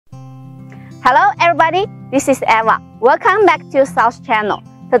Hello everybody, this is Eva. Welcome back to South Channel.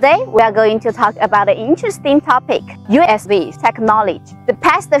 Today we are going to talk about an interesting topic, USV technology. The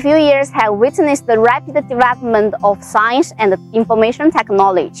past few years have witnessed the rapid development of science and information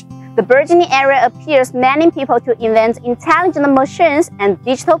technology. The burgeoning area appears many people to invent intelligent machines and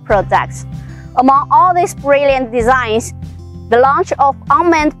digital products. Among all these brilliant designs, the launch of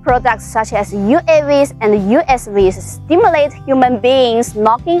unmanned products such as UAVs and USVs stimulate human beings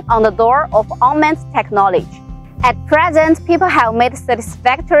knocking on the door of unmanned technology. At present, people have made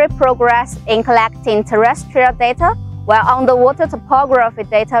satisfactory progress in collecting terrestrial data, while underwater topography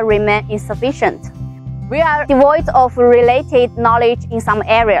data remain insufficient. We are devoid of related knowledge in some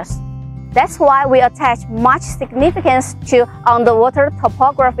areas. That's why we attach much significance to underwater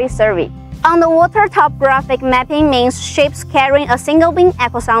topography survey. Underwater topographic mapping means ships carrying a single beam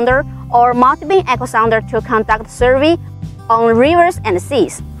echo sounder or multi-beam echo sounder to conduct survey on rivers and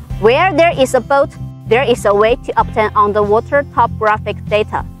seas. Where there is a boat, there is a way to obtain underwater topographic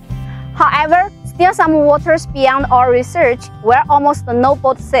data. However, still some waters beyond our research where almost no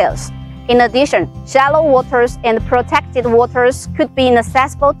boat sails. In addition, shallow waters and protected waters could be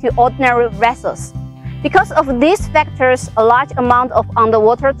inaccessible to ordinary vessels. Because of these factors, a large amount of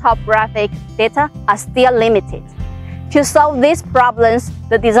underwater topographic data are still limited. To solve these problems,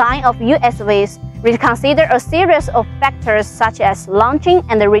 the design of USVs will consider a series of factors such as launching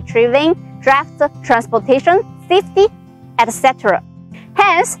and retrieving, draft, transportation, safety, etc.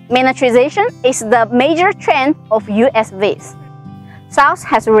 Hence, miniaturization is the major trend of USVs. South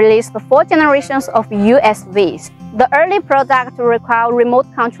has released 4 generations of USVs. The early product required remote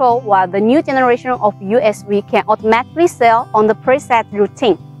control, while the new generation of USV can automatically sail on the preset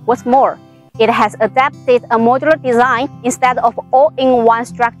routine. What's more, it has adapted a modular design instead of all-in-one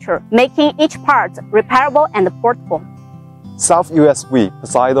structure, making each part repairable and portable. South USV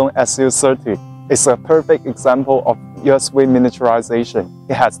Poseidon SU30 is a perfect example of USV miniaturization.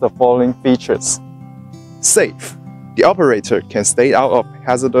 It has the following features. Safe. The operator can stay out of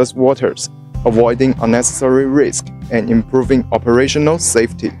hazardous waters, avoiding unnecessary risk and improving operational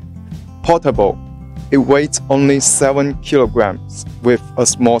safety. Portable. It weighs only 7 kilograms with a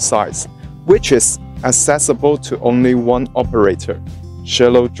small size, which is accessible to only one operator.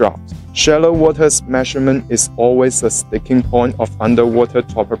 Shallow-DRAUGHT. Shallow waters measurement is always a sticking point of underwater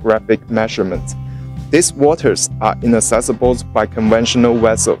topographic measurements. These waters are inaccessible by conventional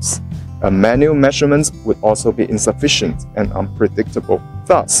vessels. A manual measurement would also be insufficient and unpredictable.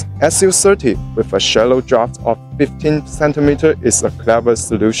 Thus, SU30 with a shallow draft of 15 cm is a clever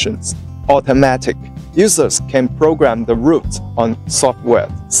solution. Automatic. Users can program the route on software,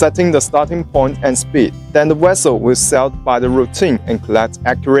 setting the starting point and speed. Then the vessel will sail by the routine and collect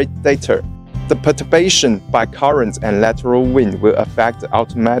accurate data. The perturbation by current and lateral wind will affect the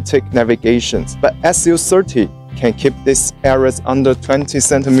automatic navigation, but SU30 can keep these areas under 20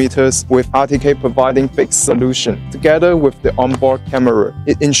 centimeters with RTK providing fixed solution. Together with the onboard camera,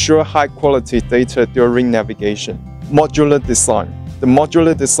 it ensures high-quality data during navigation. Modular design. The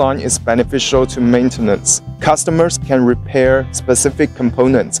modular design is beneficial to maintenance. Customers can repair specific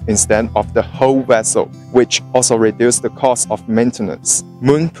components instead of the whole vessel, which also reduces the cost of maintenance.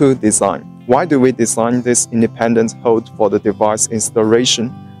 Moon pool design. Why do we design this independent hold for the device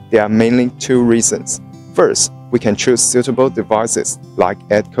installation? There are mainly 2 reasons. First, we can choose suitable devices like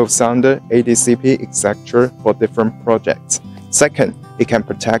echo sounder, ADCP, etc. for different projects. Second, it can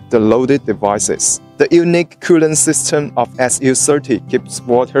protect the loaded devices. The unique coolant system of SU30 keeps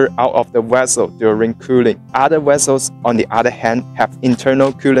water out of the vessel during cooling. Other vessels, on the other hand, have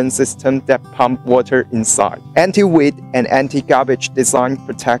internal coolant systems that pump water inside. Anti-weight and anti-garbage design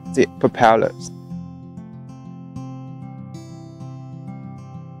protect the propellers.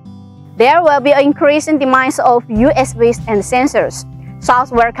 There will be an increasing demand of USVs and sensors.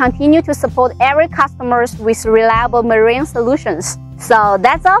 South will continue to support every customer with reliable marine solutions. So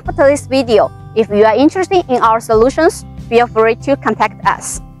that's all for today's video. If you are interested in our solutions, feel free to contact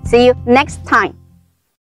us. See you next time.